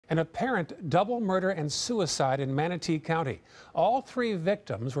An apparent double murder and suicide in Manatee County. All three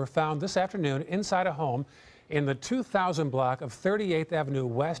victims were found this afternoon inside a home in the 2000 block of 38th Avenue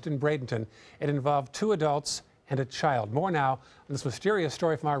West in Bradenton. It involved two adults and a child. More now on this mysterious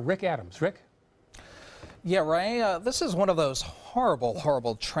story from our Rick Adams. Rick? Yeah, Ray, this is one of those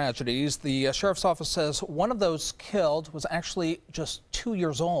horrible tragedies. The sheriff's office says one of those killed was actually just 2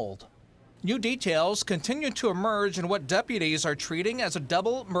 years old. New details continue to emerge in what deputies are treating as a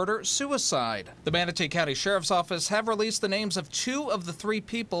double murder-suicide. The Manatee County Sheriff's Office have released the names of two of the three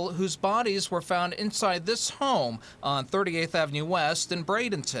people whose bodies were found inside this home on 38th Avenue West in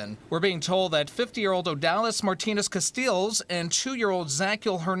Bradenton. We're being told that 50-year-old Odalis Martinez Castillos and 2-year-old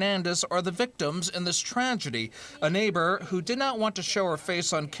Zakiel Hernandez are the victims in this tragedy. A neighbor who did not want to show her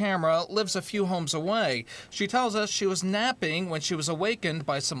face on camera lives a few homes away. She tells us she was napping when she was awakened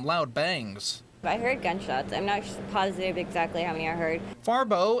by some loud bangs. I heard gunshots. I'm not positive exactly how many I heard.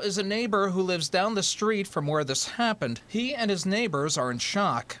 Farbo is a neighbor who lives down the street from where this happened. He and his neighbors are in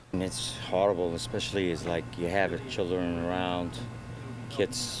shock. It's horrible, especially it's like you have children around,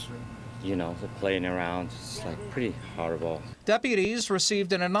 kids, you know, they're playing around. It's like pretty horrible. Deputies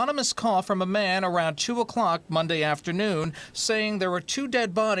received an anonymous call from a man around 2 o'clock Monday afternoon saying there were two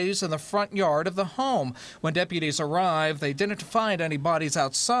dead bodies in the front yard of the home. When deputies arrived, they didn't find any bodies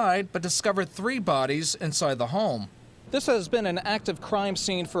outside, but discovered 3 bodies inside the home. This has been an active crime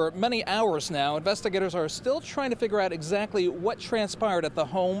scene for many hours now. Investigators are still trying to figure out exactly what transpired at the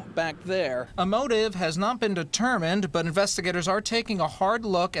home back there. A motive has not been determined, but investigators are taking a hard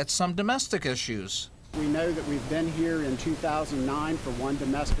look at some domestic issues. We know that we've been here in 2009 for one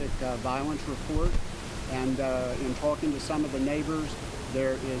domestic violence report, and in talking to some of the neighbors,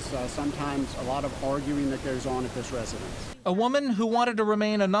 there is sometimes a lot of arguing that goes on at this residence. A woman who wanted to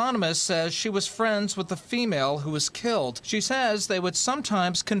remain anonymous says she was friends with the female who was killed. She says they would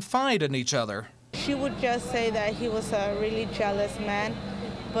sometimes confide in each other. She would just say that he was a really jealous man,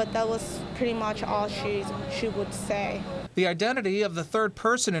 but that was pretty much all she would say. The identity of the third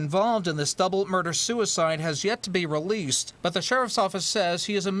person involved in this double murder-suicide has yet to be released, but the sheriff's office says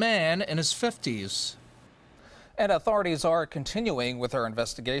he is a man in his 50s. And authorities are continuing with their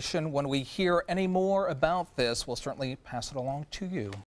investigation. When we hear any more about this, we'll certainly pass it along to you.